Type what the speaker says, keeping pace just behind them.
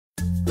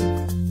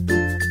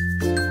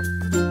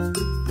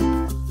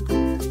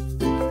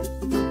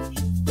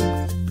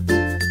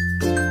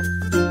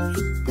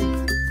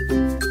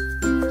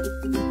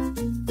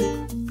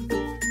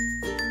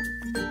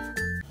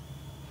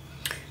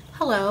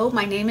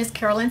my name is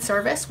Carolyn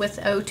Service with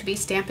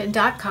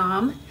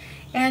O2BStampin.com,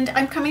 and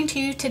I'm coming to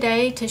you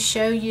today to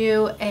show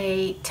you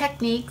a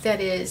technique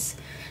that is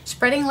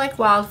spreading like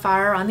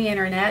wildfire on the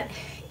internet.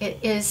 It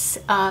is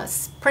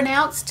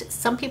pronounced,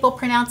 some people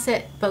pronounce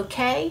it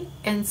bokeh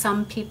and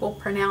some people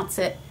pronounce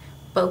it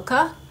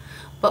bokeh,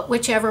 but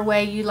whichever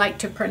way you like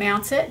to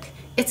pronounce it,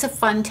 it's a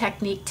fun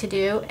technique to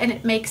do and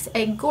it makes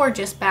a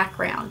gorgeous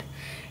background.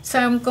 So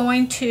I'm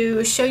going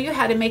to show you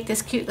how to make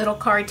this cute little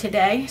card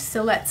today,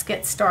 so let's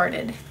get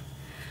started.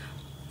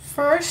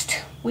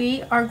 First,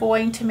 we are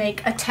going to make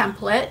a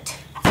template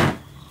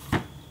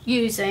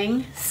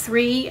using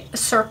 3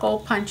 circle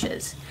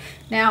punches.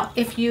 Now,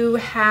 if you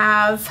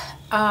have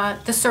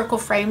the circle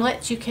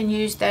framelits, you can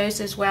use those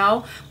as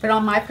well, but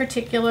on my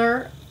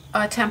particular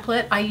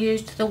template, I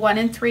used the 1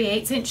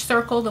 3/8 inch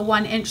circle, the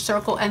 1 inch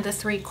circle, and the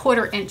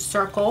 3/4 inch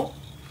circle.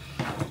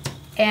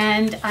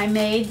 And I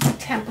made the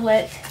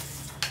template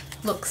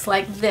looks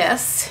like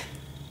this.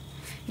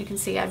 You can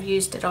see I've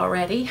used it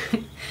already.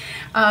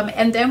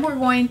 And then we're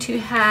going to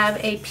have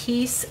a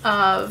piece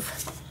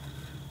of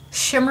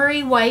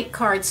shimmery white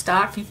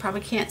cardstock. You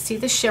probably can't see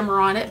the shimmer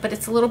on it, but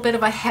it's a little bit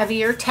of a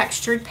heavier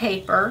textured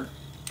paper.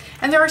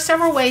 And there are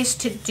several ways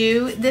to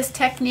do this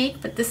technique,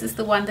 but this is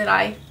the one that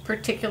I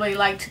particularly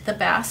liked the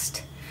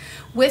best.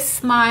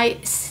 With my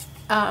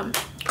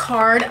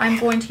card, I'm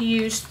going to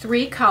use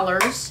 3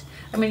 colors.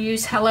 I'm going to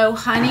use Hello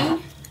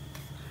Honey,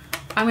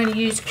 I'm going to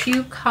use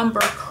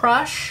Cucumber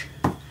Crush,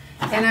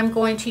 and I'm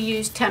going to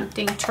use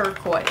Tempting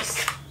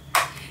Turquoise.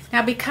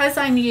 Now, because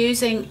I'm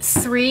using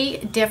 3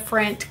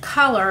 different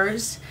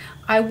colors,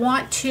 I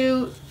want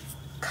to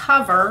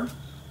cover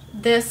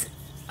this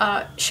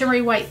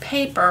shimmery white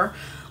paper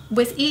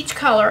with each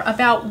color,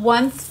 about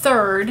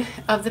 1/3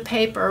 of the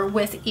paper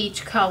with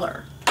each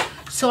color.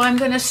 So I'm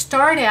going to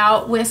start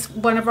out with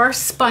one of our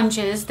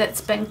sponges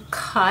that's been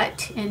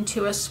cut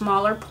into a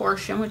smaller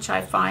portion, which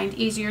I find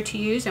easier to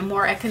use and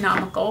more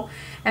economical.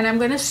 And I'm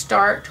going to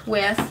start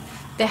with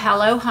the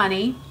Hello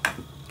Honey.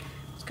 I'm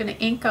just going to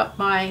ink up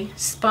my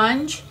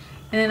sponge,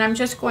 and then I'm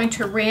just going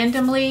to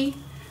randomly,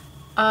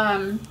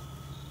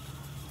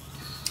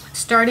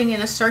 starting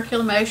in a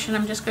circular motion,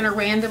 I'm just going to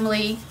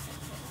randomly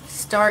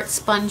start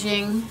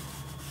sponging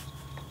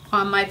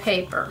on my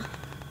paper.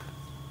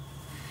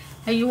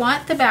 Now you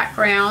want the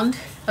background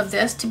of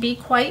this to be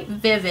quite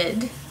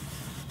vivid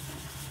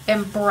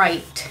and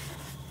bright.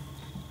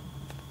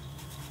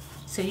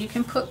 So you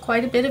can put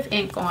quite a bit of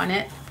ink on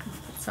it.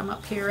 Put some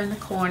up here in the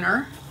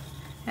corner.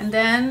 And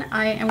then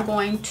I am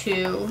going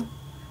to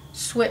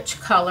switch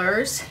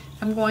colors.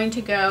 I'm going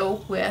to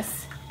go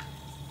with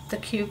the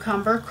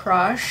Cucumber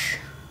Crush.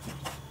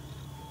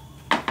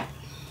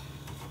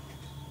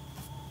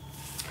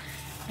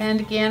 And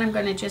again, I'm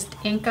going to just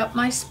ink up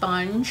my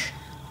sponge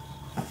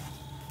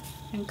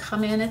and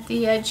come in at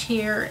the edge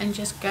here and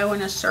just go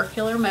in a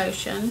circular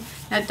motion.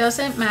 Now, it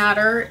doesn't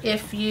matter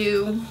if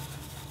you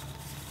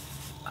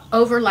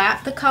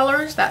overlap the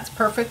colors, that's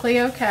perfectly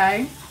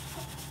okay.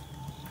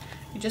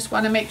 You just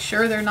want to make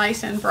sure they're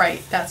nice and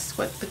bright. That's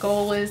what the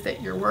goal is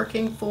that you're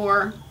working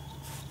for,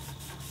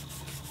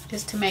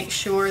 is to make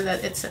sure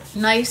that it's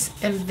nice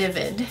and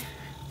vivid.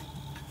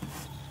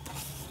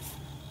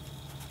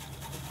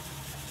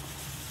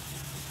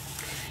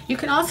 You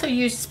can also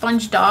use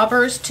sponge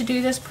daubers to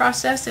do this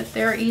process if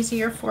they're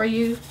easier for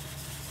you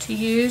to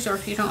use, or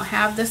if you don't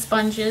have the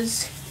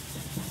sponges,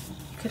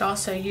 you could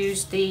also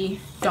use the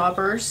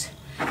daubers.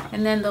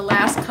 And then the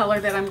last color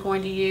that I'm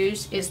going to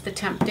use is the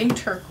Tempting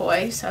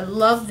Turquoise. I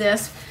love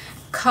this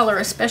color,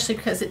 especially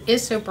because it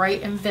is so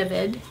bright and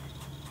vivid.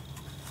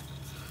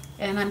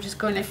 And I'm just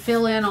going to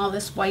fill in all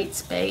this white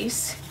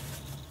space.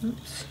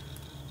 Oops.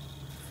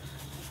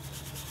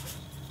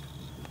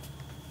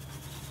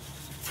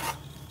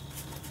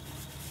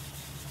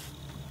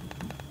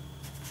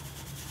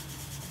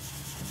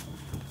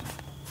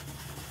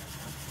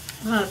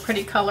 Not a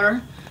pretty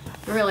color.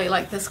 I really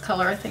like this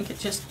color. I think it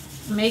just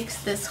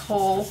makes this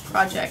whole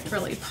project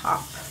really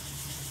pop.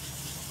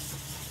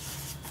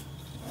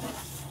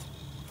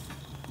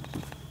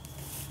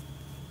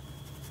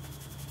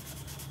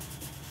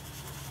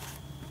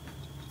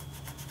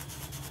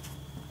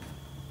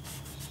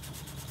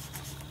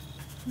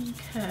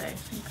 Okay, I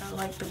think I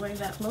like the way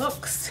that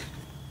looks.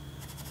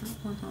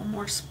 One little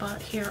more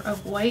spot here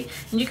of white,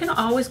 and you can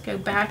always go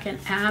back and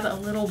add a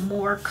little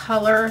more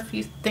color if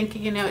you think,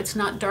 you know, it's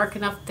not dark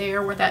enough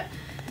there where that,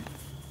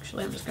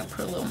 actually I'm just going to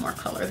put a little more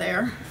color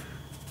there.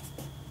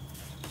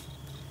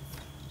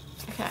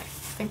 Okay, I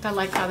think I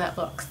like how that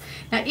looks.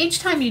 Now each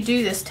time you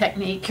do this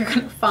technique, you're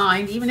going to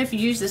find, even if you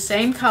use the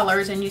same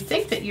colors and you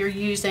think that you're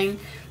using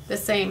the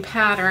same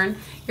pattern,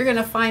 you're going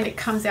to find it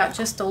comes out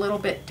just a little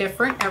bit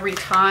different every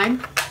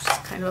time. It's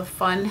just kind of a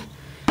fun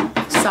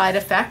side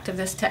effect of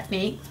this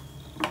technique.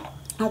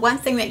 Now, one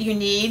thing that you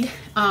need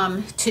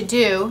to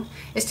do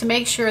is to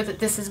make sure that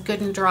this is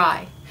good and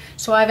dry.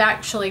 So I've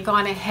actually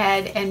gone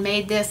ahead and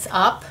made this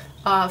up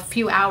a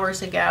few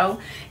hours ago,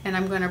 and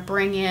I'm going to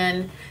bring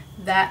in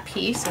that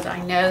piece so that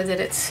I know that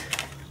it's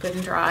good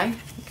and dry.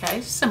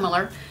 Okay,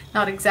 similar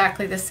not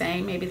exactly the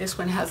same. Maybe this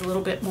one has a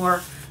little bit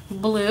more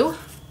blue,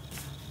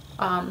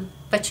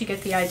 but you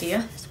get the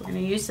idea. So we're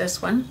going to use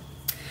this one.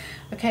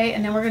 Okay,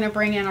 and then we're going to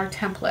bring in our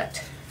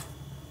template.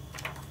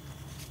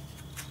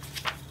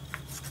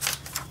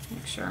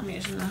 Make sure I'm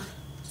using the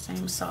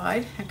same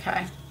side.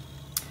 Okay.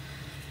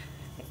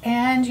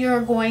 And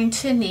you're going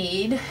to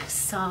need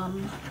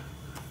some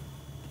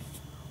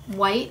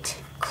white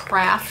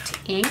craft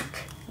ink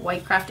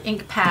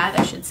pad,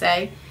 I should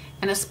say,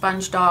 and a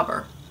sponge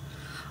dauber.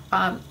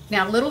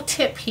 Now, little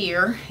tip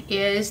here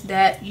is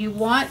that you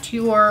want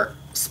your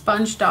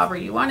sponge dauber,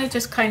 you want to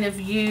just kind of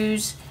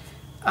use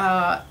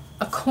a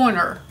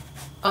corner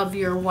of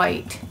your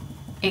white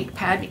ink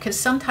pad, because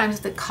sometimes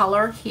the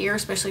color here,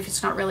 especially if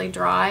it's not really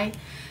dry,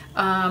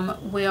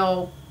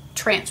 will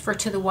transfer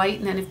to the white,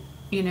 and then if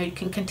you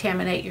can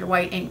contaminate your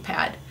white ink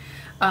pad.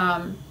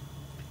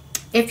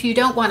 If you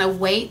don't want to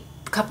wait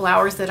a couple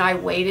hours that I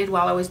waited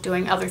while I was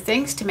doing other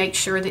things to make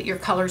sure that your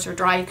colors are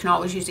dry, you can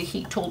always use a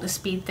heat tool to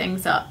speed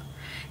things up.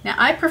 Now,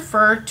 I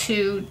prefer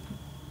to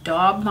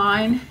daub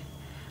mine.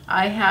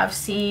 I have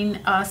seen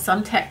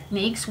some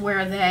techniques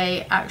where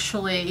they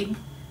actually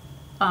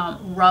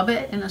rub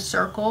it in a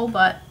circle,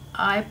 but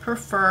I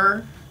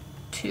prefer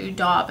to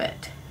daub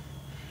it.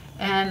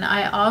 And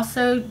I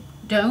also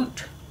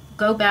don't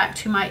go back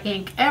to my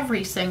ink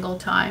every single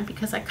time,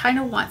 because I kind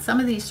of want some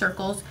of these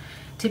circles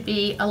to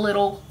be a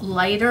little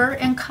lighter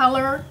in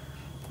color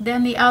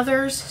than the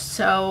others.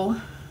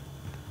 So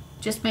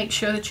just make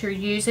sure that you're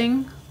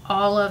using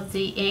all of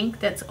the ink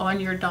that's on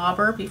your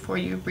dauber before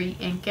you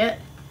re-ink it.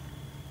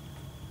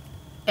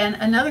 And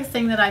another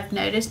thing that I've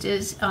noticed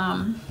is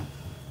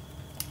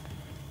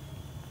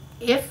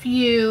if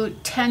you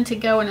tend to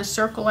go in a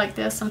circle like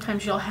this,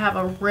 sometimes you'll have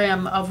a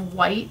rim of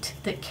white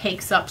that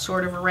cakes up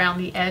sort of around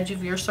the edge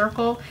of your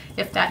circle.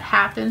 If that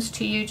happens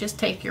to you, just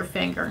take your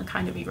finger and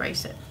kind of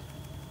erase it.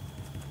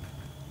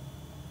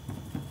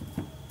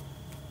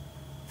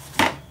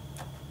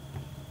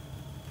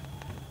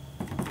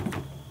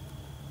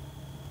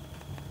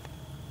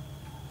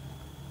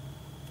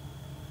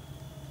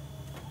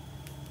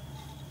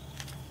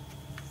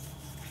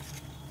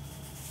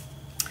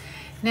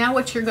 Now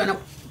what you're going to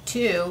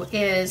do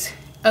is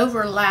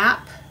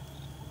overlap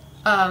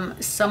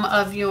some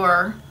of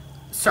your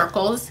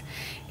circles,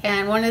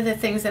 and one of the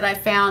things that I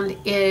found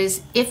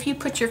is if you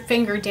put your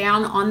finger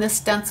down on the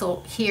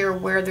stencil here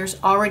where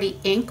there's already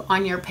ink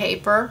on your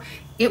paper,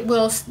 it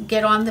will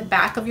get on the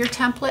back of your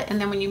template, and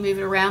then when you move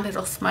it around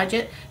it'll smudge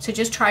it. So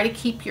just try to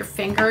keep your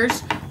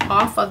fingers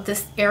off of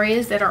the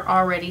areas that are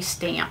already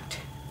stamped.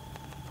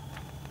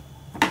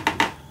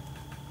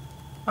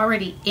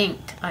 Already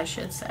inked, I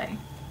should say.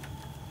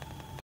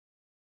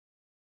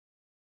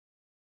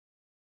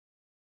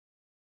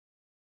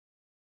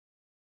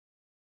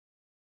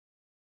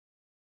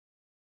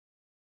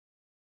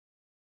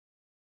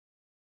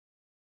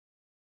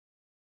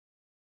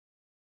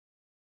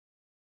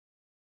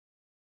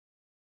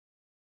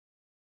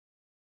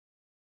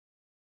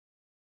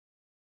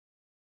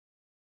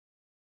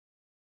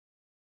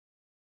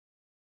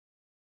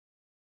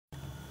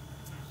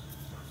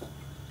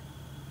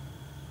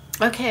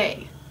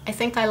 Okay, I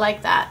think I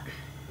like that.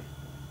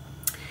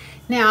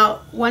 Now,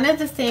 one of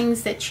the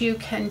things that you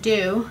can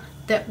do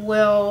that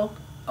will,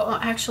 oh,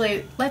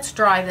 actually, let's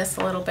dry this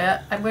a little bit.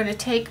 I'm going to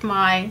take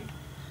my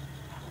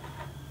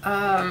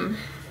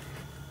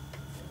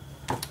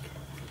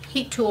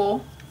heat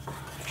tool.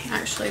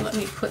 Actually, let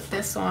me put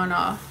this on,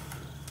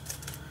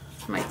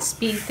 might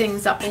speed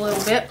things up a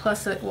little bit,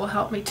 plus it will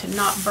help me to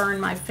not burn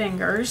my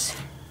fingers.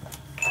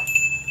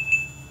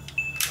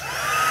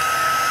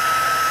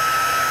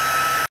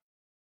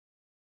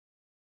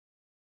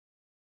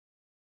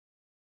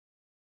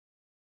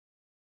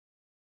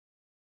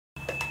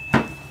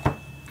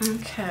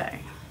 Okay.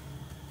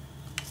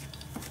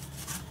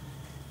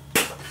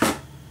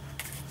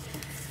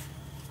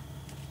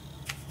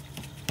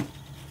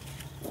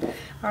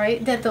 All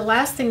right, then the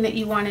last thing that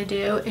you want to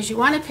do is you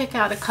want to pick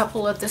out a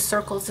couple of the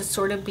circles that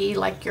sort of be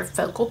like your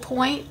focal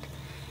point.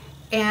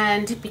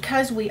 And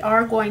because we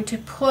are going to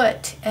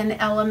put an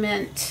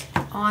element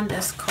on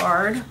this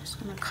card, I'm just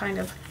going to kind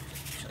of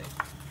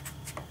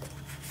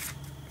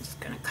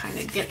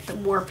get the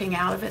warping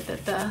out of it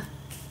that the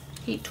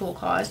heat tool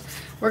caused.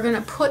 We're going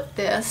to put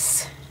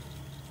this,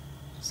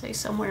 say,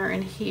 somewhere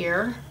in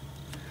here.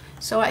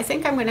 So I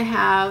think I'm going to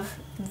have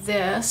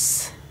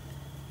this,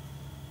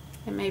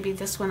 and maybe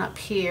this one up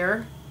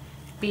here,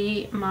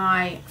 be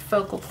my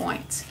focal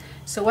points.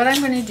 So what I'm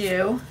going to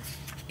do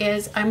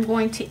is I'm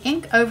going to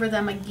ink over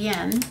them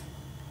again,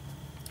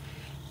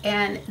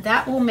 and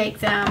that will make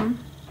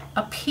them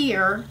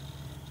appear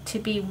to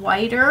be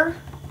whiter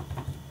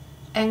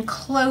and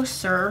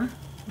closer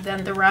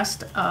than the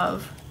rest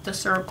of the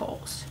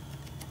circles.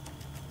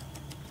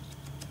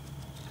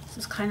 This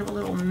is kind of a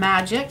little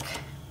magic.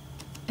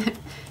 It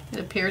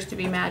appears to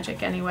be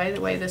magic anyway, the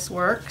way this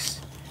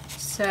works.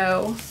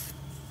 So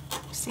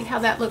see how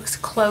that looks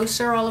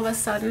closer all of a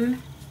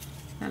sudden?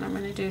 And I'm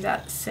going to do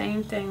that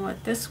same thing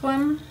with this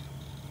one.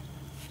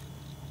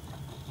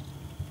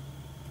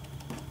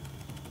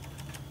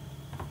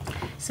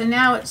 So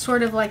now it's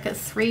sort of like a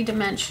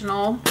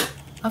three-dimensional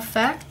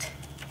effect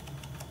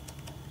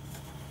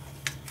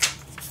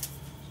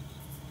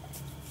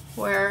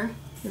where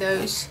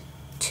those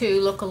two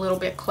look a little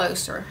bit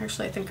closer.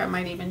 Actually, I think I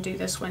might even do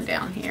this one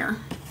down here.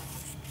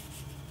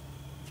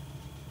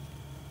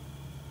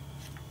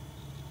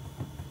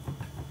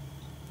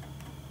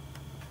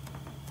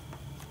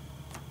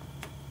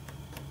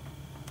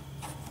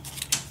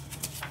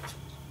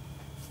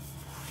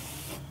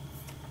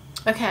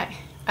 Okay,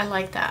 I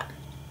like that.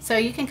 So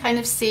you can kind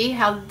of see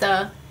how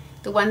the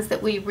ones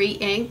that we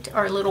re-inked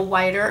are a little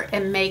whiter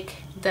and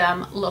make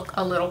them look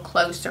a little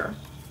closer.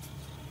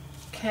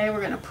 Okay,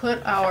 we're going to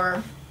put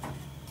our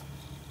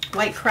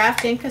white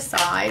craft ink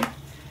aside,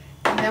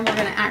 and then we're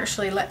going to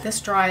actually let this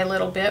dry a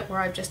little bit where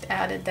I've just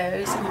added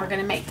those, and we're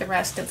going to make the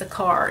rest of the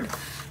card.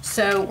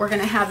 So we're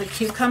going to have the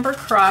Cucumber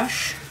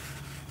Crush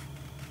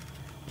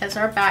as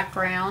our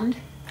background.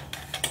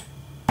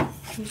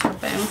 Use your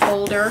bone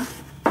folder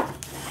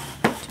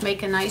to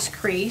make a nice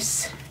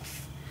crease.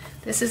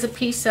 This is a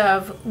piece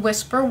of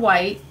Whisper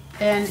White,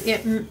 and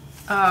it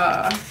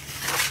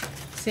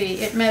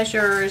it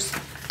measures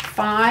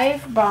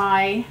 5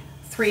 by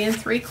 3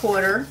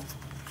 3/4.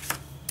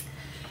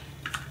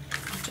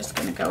 I'm just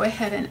going to go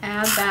ahead and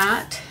add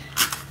that.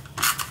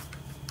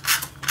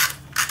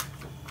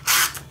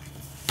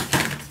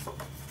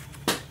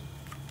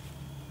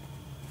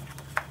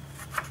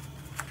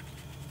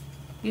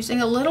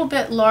 Using a little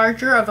bit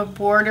larger of a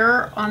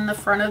border on the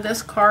front of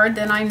this card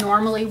than I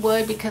normally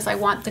would, because I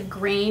want the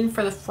green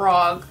for the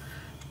frog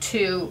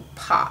to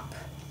pop.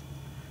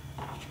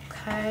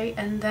 Okay,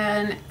 and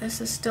then this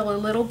is still a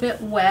little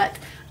bit wet.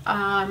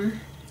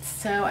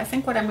 So I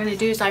think what I'm going to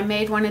do is, I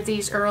made one of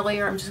these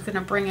earlier. I'm just going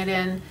to bring it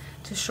in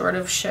to sort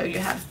of show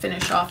you how to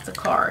finish off the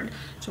card.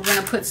 So we're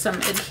going to put some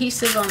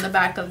adhesive on the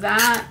back of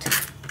that.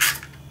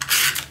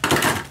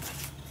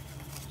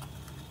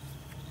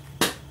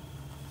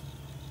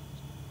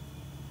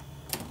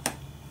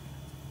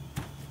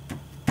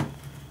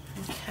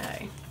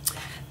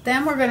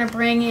 Then we're going to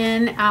bring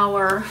in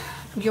our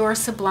You're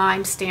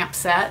Sublime stamp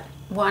set,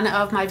 one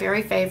of my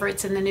very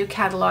favorites in the new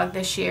catalog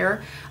this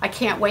year. I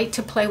can't wait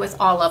to play with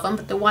all of them,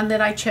 but the one that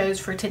I chose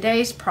for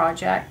today's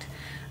project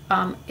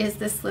is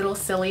this little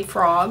silly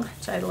frog,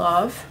 which I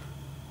love.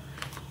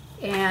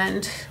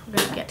 And we're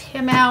going to get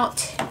him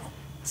out,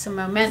 some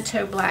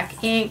Memento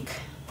black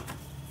ink,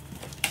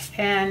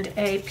 and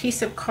a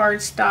piece of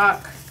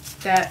cardstock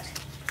that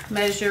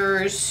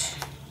measures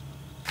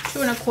 2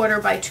 1/4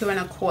 by 2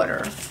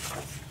 1/4.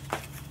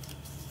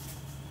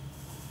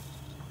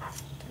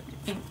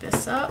 Ink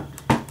this up.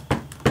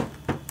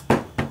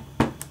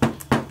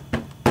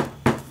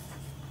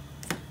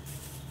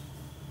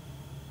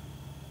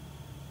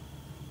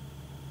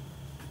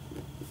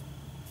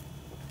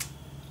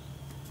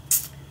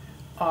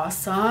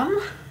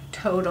 Awesome,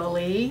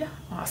 totally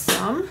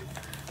awesome.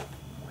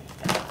 Wipe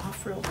that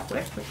off real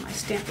quick with my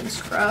Stampin'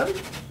 Scrub.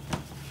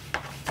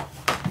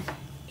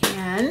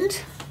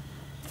 And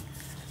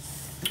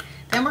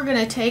then we're going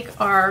to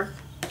take our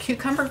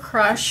Cucumber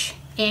Crush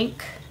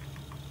ink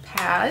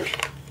pad.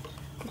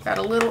 We've got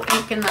a little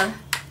ink in the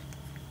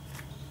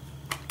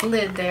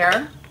lid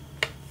there,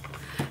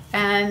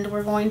 and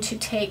we're going to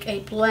take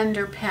a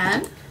blender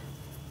pen,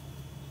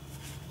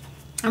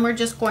 and we're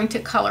just going to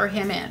color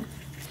him in.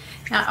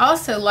 Now, I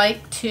also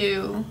like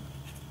to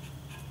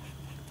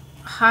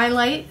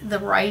highlight the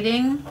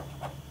writing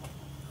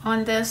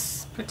on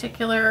this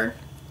particular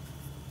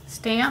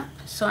stamp,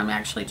 so I'm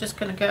actually just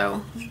going to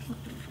go a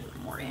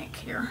little more ink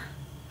here.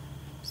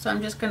 So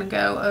I'm just going to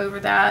go over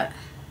that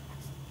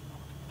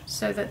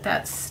so that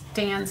that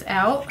stands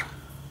out,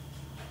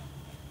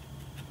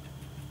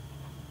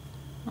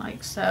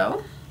 like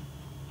so.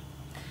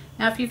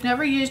 Now, if you've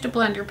never used a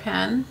blender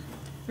pen,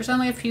 there's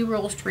only a few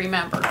rules to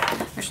remember.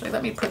 Actually,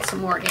 let me put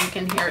some more ink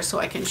in here so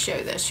I can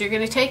show this. You're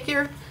going to take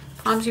your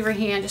palms of your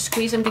hand, just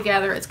squeeze them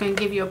together. It's going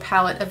to give you a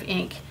palette of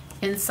ink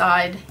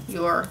inside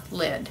your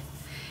lid.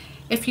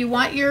 If you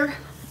want your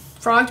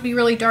frog to be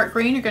really dark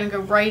green, you're going to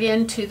go right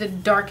into the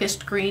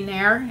darkest green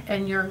there,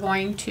 and you're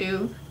going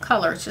to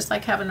color. It's just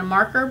like having a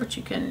marker, but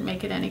you can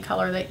make it any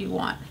color that you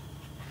want.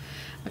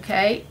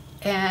 Okay,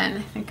 and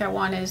I think I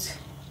want his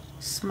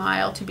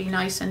smile to be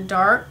nice and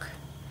dark.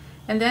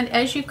 And then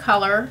as you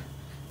color,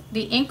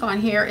 the ink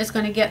on here is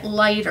going to get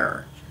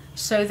lighter.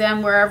 So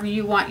then wherever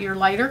you want your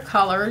lighter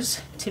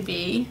colors to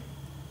be,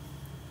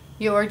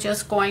 you're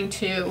just going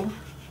to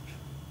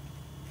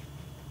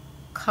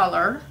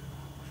color.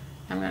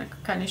 I'm going to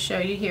kind of show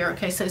you here.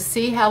 Okay, so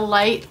see how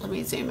light, let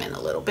me zoom in a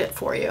little bit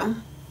for you.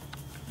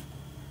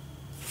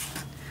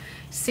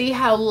 See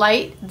how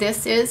light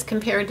this is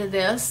compared to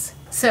this?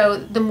 So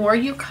the more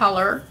you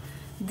color,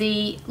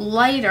 the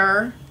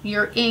lighter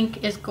your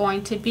ink is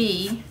going to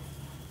be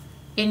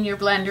in your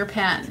blender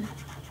pen.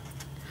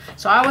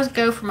 So I always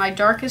go for my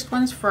darkest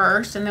ones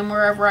first, and then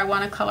wherever I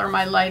want to color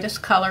my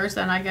lightest colors,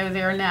 then I go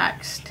there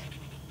next.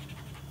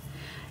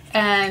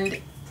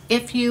 And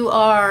if you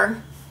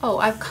are, oh,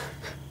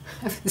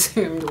 I've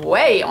zoomed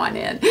way on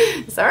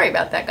in. Sorry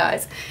about that,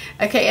 guys.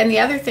 Okay, and the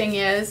other thing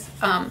is,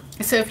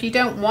 so if you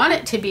don't want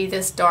it to be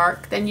this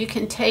dark, then you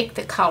can take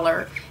the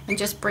color and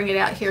just bring it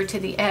out here to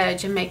the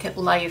edge and make it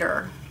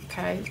lighter,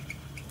 okay?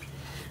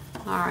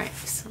 All right,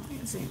 so let me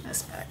zoom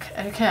this back.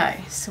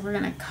 Okay, so we're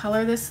gonna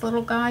color this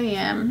little guy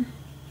in.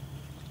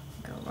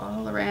 Go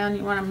all around.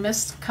 You wanna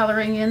miss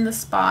coloring in the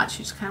spots.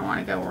 You just kinda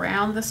wanna go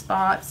around the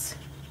spots.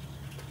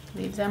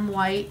 Leave them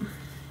white.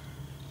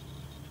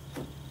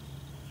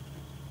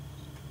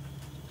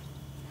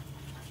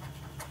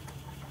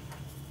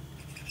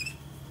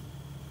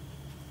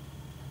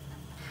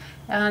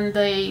 And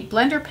the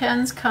blender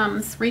pens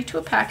come 3 to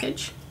a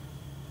package.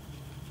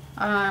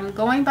 I'm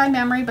going by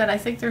memory, but I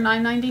think they're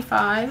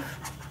 $9.95.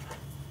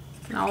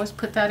 You can always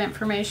put that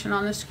information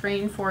on the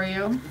screen for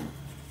you.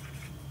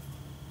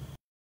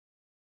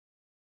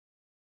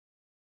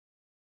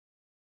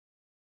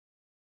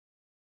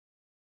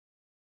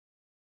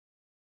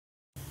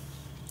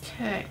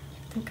 Okay,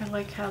 I think I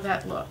like how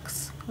that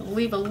looks. I'll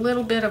leave a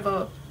little bit of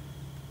a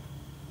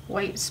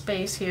white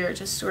space here,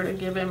 just sort of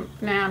give him,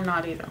 nah, I'm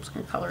not either, I'm just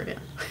going to color it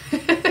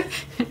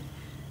in.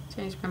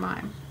 Change my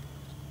mind.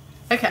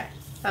 Okay,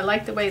 I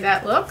like the way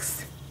that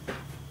looks.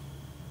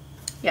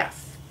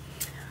 Yes.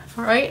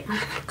 All right,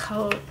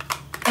 color.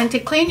 And to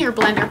clean your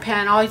blender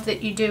pen, all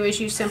that you do is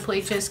you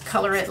simply just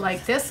color it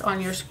like this on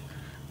your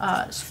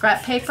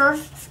scrap paper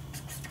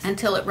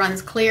until it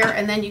runs clear,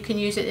 and then you can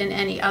use it in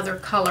any other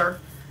color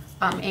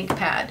ink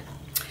pad.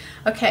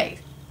 Okay.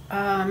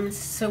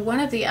 So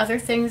one of the other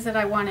things that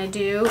I want to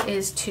do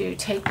is to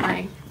take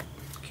my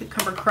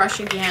cucumber crush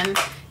again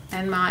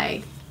and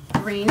my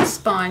green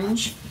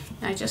sponge.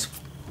 And I just,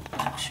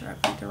 I'm sure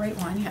I've got the right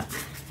one, yeah.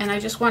 And I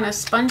just want to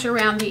sponge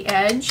around the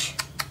edge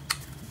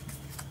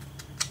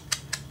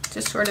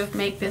to sort of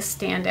make this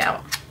stand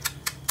out.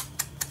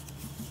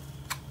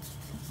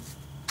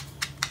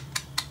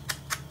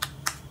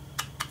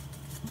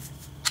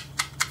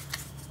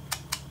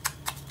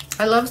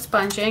 I love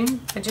sponging.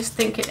 I just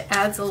think it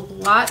adds a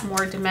lot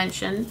more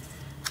dimension.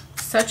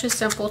 Such a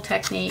simple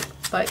technique,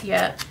 but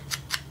yet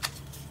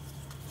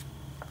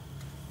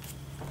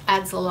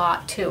adds a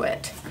lot to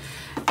it.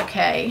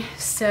 Okay,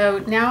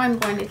 so now I'm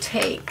going to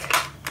take,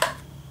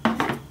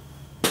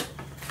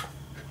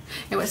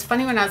 it was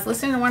funny when I was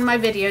listening to one of my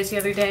videos the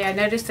other day, I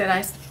noticed that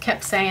I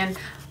kept saying,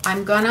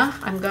 I'm gonna.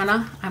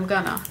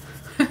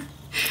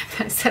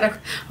 I said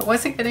I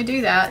wasn't gonna do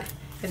that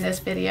in this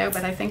video,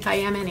 but I think I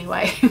am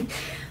anyway.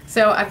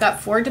 So I've got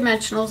 4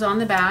 dimensionals on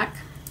the back.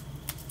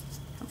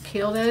 I'll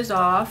peel those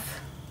off.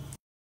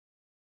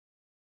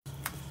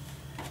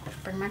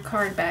 Bring my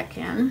card back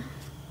in.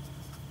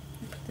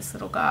 Put this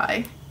little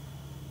guy.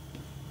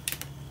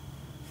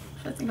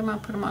 I think I'm going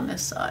to put him on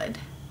this side.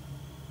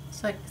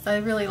 It's like, I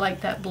really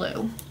like that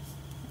blue.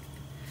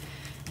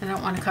 I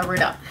don't want to cover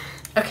it up.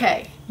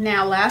 Okay,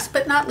 now last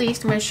but not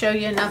least, I'm going to show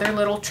you another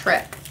little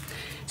trick.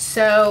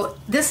 So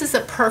this is a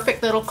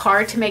perfect little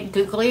card to make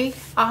googly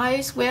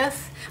eyes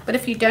with. But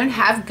if you don't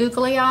have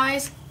googly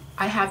eyes,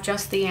 I have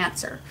just the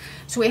answer.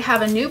 So we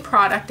have a new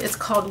product. It's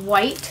called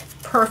White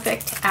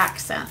Perfect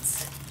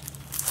Accents.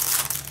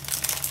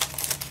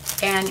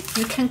 And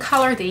you can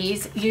color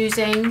these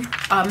using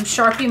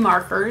Sharpie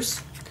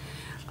markers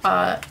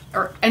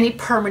or any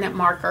permanent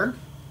marker.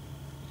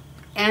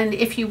 And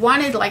if you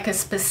wanted like a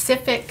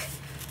specific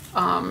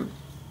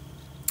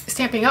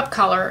Stampin' Up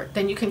color,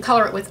 then you can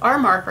color it with our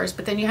markers,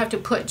 but then you have to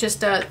put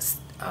just a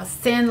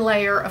thin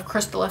layer of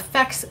Crystal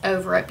Effects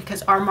over it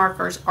because our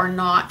markers are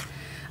not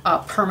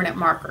permanent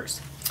markers.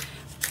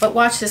 But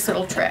watch this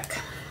little trick.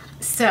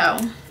 So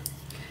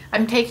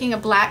I'm taking a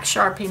black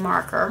Sharpie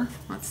marker.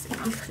 Let's see,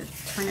 I'm going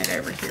to turn it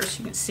over here so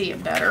you can see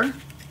it better.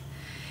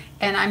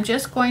 And I'm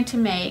just going to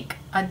make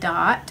a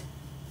dot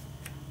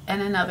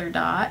and another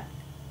dot.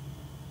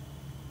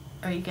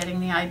 Are you getting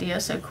the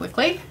idea so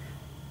quickly?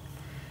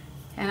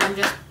 And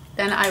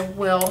then I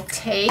will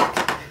take,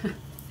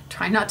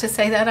 try not to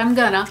say that I'm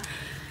gonna,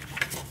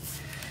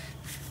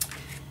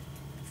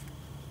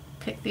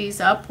 pick these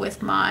up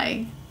with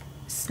my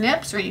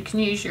snips, or you can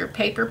use your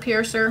paper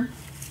piercer.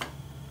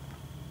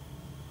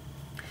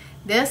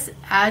 This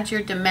adds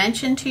your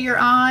dimension to your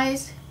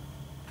eyes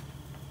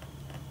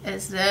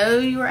as though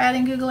you were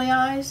adding googly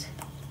eyes.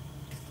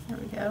 There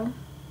we go.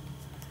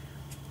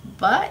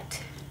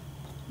 But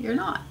you're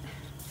not.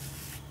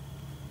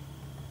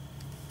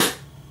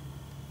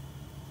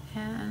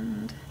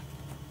 And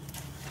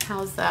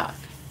how's that?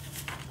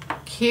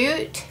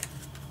 Cute?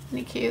 Isn't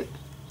it cute?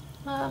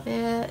 Love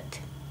it.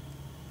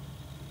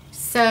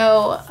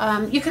 So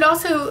you could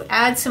also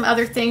add some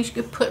other things.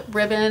 You could put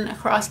ribbon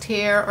across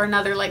here, or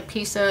another like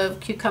piece of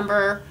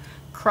cucumber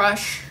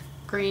crush,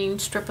 green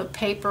strip of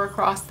paper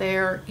across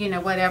there, you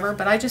know, whatever.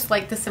 But I just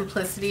like the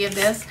simplicity of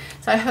this.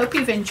 So I hope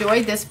you've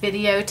enjoyed this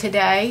video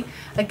today.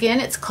 Again,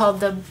 it's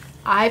called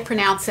I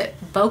pronounce it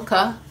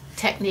Bokeh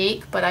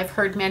Technique, but I've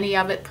heard many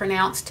of it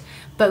pronounced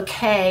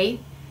Bokeh.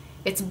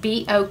 It's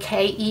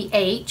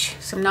B-O-K-E-H,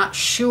 so I'm not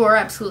sure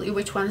absolutely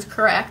which one's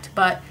correct,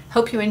 but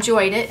hope you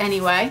enjoyed it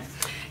anyway.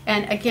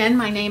 And again,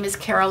 my name is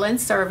Carolyn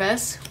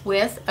Service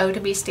with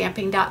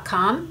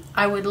o2bstamping.com.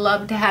 I would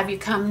love to have you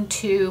come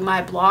to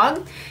my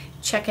blog,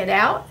 check it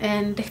out,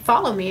 and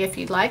follow me if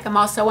you'd like. I'm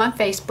also on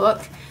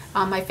Facebook.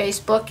 My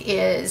Facebook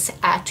is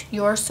at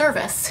Your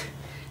Service.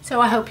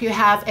 So I hope you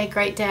have a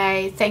great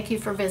day. Thank you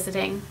for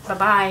visiting.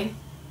 Bye-bye.